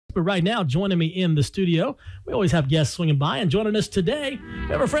But right now, joining me in the studio, we always have guests swinging by, and joining us today, we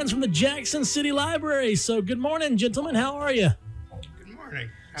have our friends from the Jackson City Library. So good morning, gentlemen. How are you? Good morning.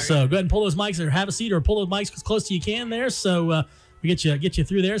 So go ahead and pull those mics, or have a seat, or pull those mics as close to you can there. So we get you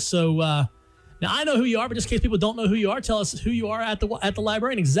through there. So now I know who you are, but just in case people don't know who you are, tell us who you are at the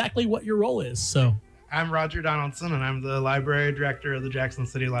library and exactly what your role is. So I'm Roger Donaldson, and I'm the library director of the Jackson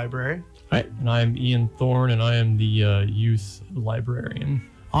City Library. All right. And I'm Ian Thorne, and I am the youth librarian.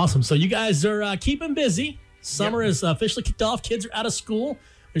 Awesome. So you guys are keeping busy. Summer is officially kicked off. Kids are out of school,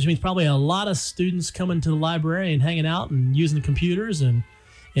 which means probably a lot of students coming to the library and hanging out and using the computers and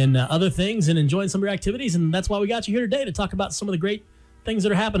other things and enjoying some of your activities. And that's why we got you here today to talk about some of the great things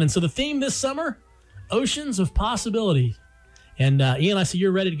that are happening. So the theme this summer, Oceans of Possibility. And Ian, I see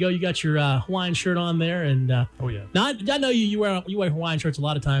you're ready to go. You got your Hawaiian shirt on there, and Oh yeah. now I know you wear Hawaiian shirts a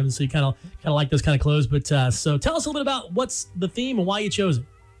lot of times, so you kind of like those kind of clothes. But so tell us a little bit about what's the theme and why you chose it.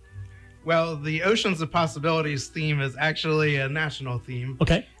 Well, the Oceans of Possibilities theme is actually a national theme.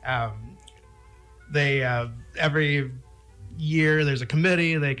 Okay. They every year there's a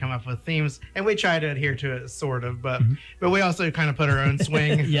committee. They come up with themes, and we try to adhere to it, sort of. But we also kind of put our own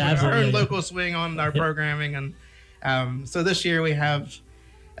swing, our own local swing on our programming. And so this year we have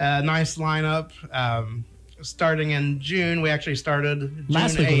a nice lineup. Starting in June, we actually started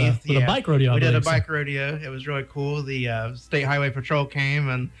Last June week 8th. with a bike rodeo. We did a bike rodeo. It was really cool. The State Highway Patrol came,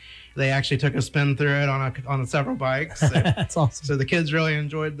 and they actually took a spin through it on several bikes. So, That's awesome. so the kids really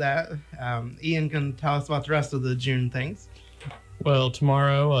enjoyed that. Ian can tell us about the rest of the June things. Well,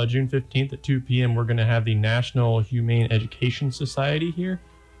 tomorrow, June 15th at 2 p.m., we're going to have the National Humane Educational Society here.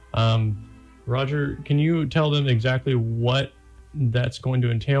 Roger, can you tell them exactly what that's going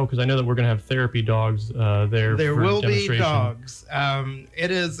to entail? Because I know that we're going to have therapy dogs there. There for will be demonstration. dogs.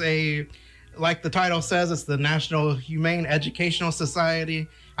 It is like the title says, it's the National Humane Educational Society.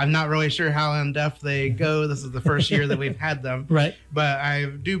 I'm not really sure how in-depth they go. This is the first year that we've had them. Right. But I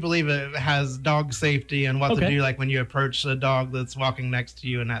do believe it has dog safety and what to do, like when you approach a dog that's walking next to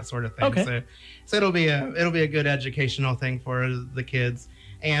you and that sort of thing. Okay. So it'll be a good educational thing for the kids.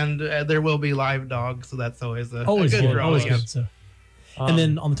 And there will be live dogs, so that's always a good draw. Always good. So. And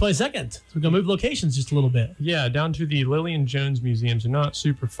then on the 22nd, so we're going to move locations just a little bit. Yeah, down to the Lillian Jones Museum, so not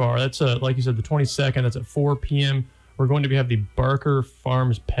super far. That's, like you said, the 22nd. That's at 4 p.m. We're going to have the Barker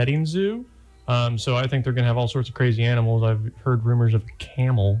Farms Petting Zoo. So I think they're going to have all sorts of crazy animals. I've heard rumors of a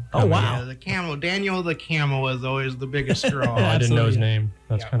camel. Oh, wow. Yeah, the camel. Daniel the camel is always the biggest draw. I didn't know his name.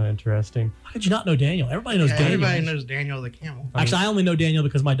 That's kind of interesting. How did you not know Daniel? Everybody knows Daniel. Everybody knows Daniel the camel. Actually, I only know Daniel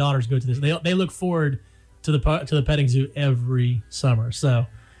because my daughters go to this. They look forward to the petting zoo every summer. So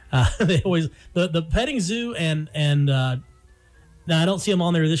they always the petting zoo and now I don't see them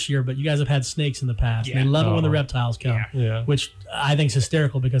on there this year, but you guys have had snakes in the past. Yeah. They love it when the reptiles come, Yeah. which I think is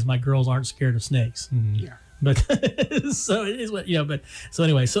hysterical because my girls aren't scared of snakes. Mm-hmm. Yeah. But so it is what But so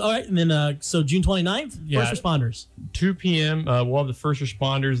anyway, so all right, and then so June 29th, first responders. 2 p.m. We'll have the first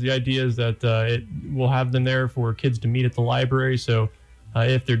responders. The idea is that we'll have them there for kids to meet at the library. So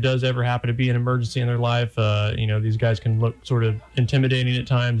if there does ever happen to be an emergency in their life, these guys can look sort of intimidating at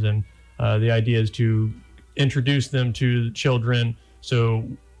times, and the idea is to introduce them to children. So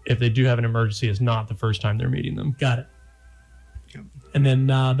if they do have an emergency, it's not the first time they're meeting them. Got it. Yep. And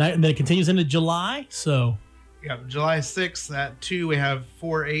then it continues into July. So. Yeah, July 6th at 2, we have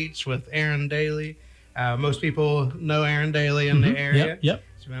 4-H with Erin Daly. Most people know Erin Daly in the area. Yep.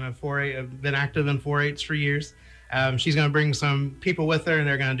 She's been active in 4-H for years. She's going to bring some people with her, and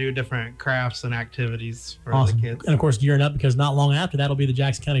they're going to do different crafts and activities for the kids. And of course, gearing up because not long after that'll be the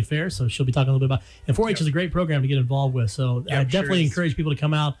Jackson County Fair. So she'll be talking a little bit about. And 4-H is a great program to get involved with. So I definitely encourage people to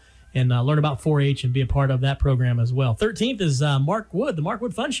come out and learn about 4-H and be a part of that program as well. 13th is Mark Wood, the Mark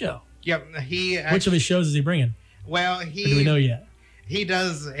Wood Fun Show. Yep, Which of his shows is he bringing? Well, Or do we know yet? He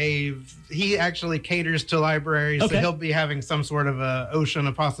actually caters to libraries, so he'll be having some sort of a Ocean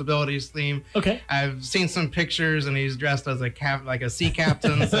of Possibilities theme. Okay. I've seen some pictures, and he's dressed as like a sea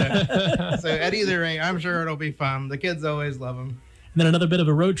captain. So at either rate, I'm sure it'll be fun. The kids always love him. And then another bit of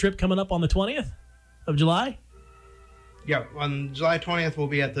a road trip coming up on the 20th of July. Yeah, on July 20th, we'll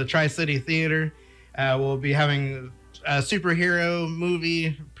be at the Tri-City Theater. We'll be having a superhero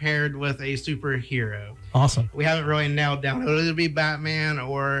movie paired with a superhero. Awesome. We haven't really nailed down. It'll either be Batman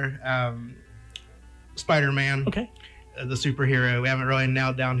or Spider-Man. Okay. The superhero. We haven't really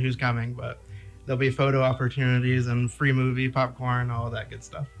nailed down who's coming, but there'll be photo opportunities and free movie, popcorn, all of that good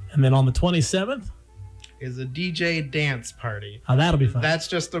stuff. And then on the 27th? Is a DJ dance party. Oh, that'll be fun. That's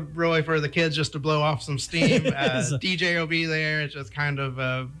just really for the kids just to blow off some steam. DJ will be there. It's just kind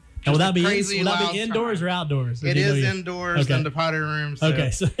of And will that be indoors or outdoors? It is indoors in the pottery room. So,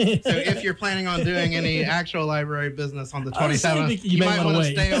 so if you're planning on doing any actual library business on the 27th, you might want to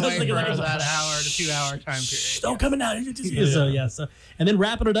stay away for that hour to 2 hour time period. Don't come in now. So, and then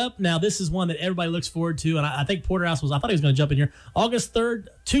wrapping it up. Now, this is one that everybody looks forward to, and I think Porterhouse I thought he was going to jump in here. August 3rd,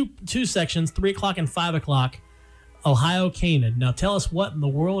 two sections, 3 o'clock and 5 o'clock. Ohio Canid. Now, tell us what in the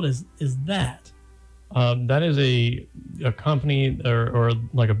world is that? That is a company or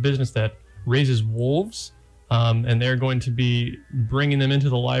like a business that raises wolves, and they're going to be bringing them into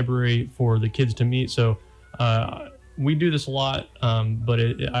the library for the kids to meet. So we do this a lot, but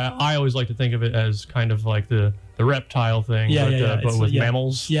I always like to think of it as kind of like the reptile thing, but with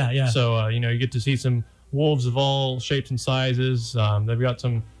mammals. So you get to see some wolves of all shapes and sizes. They've got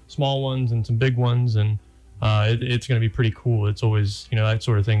some small ones and some big ones, and it's going to be pretty cool. It's always that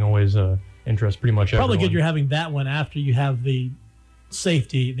sort of thing always interests pretty much everyone. Probably good you're having that one after you have the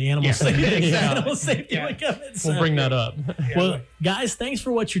safety, the animal safety. Animal safety. We'll bring that up. Well, guys, thanks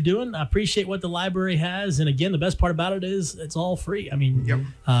for what you're doing. I appreciate what the library has, and again, the best part about it is it's all free. I mean,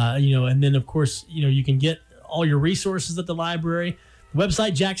 and then of course, you can get all your resources at the library. The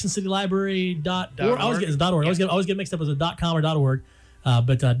website JacksonCityLibrary.org. I always get .org. I always get mixed up as a .com or .org.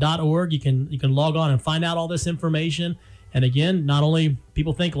 But .org, you can log on and find out all this information. And again, not only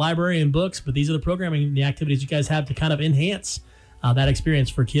people think library and books, but these are the programming, the activities you guys have to kind of enhance that experience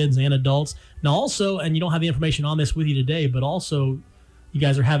for kids and adults. Now also, and you don't have the information on this with you today, but also you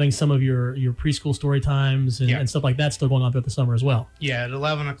guys are having some of your preschool story times and stuff like that still going on throughout the summer as well. Yeah, at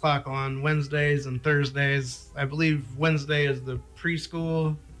 11 o'clock on Wednesdays and Thursdays. I believe Wednesday is the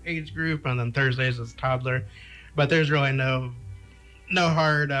preschool age group, and then Thursdays is toddler. But there's really no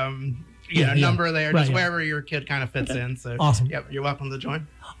hard number there, just wherever your kid kind of fits in. So awesome. Yep, you're welcome to join.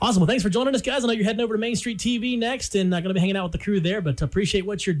 Awesome. Well, thanks for joining us, guys. I know you're heading over to Main Street TV next, and going to be hanging out with the crew there, but appreciate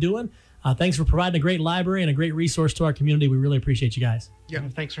what you're doing. Thanks for providing a great library and a great resource to our community. We really appreciate you guys. Yeah,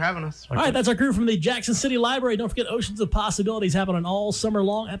 thanks for having us. All right, that's our crew from the Jackson City Library. Don't forget, Oceans of Possibilities happening all summer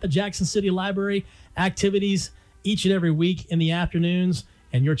long at the Jackson City Library. Activities each and every week in the afternoons,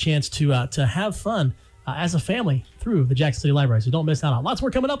 and your chance to have fun as a family through the Jackson City Library. So don't miss out on lots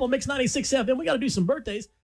more coming up on Mix 96 FM. We got to do some birthdays.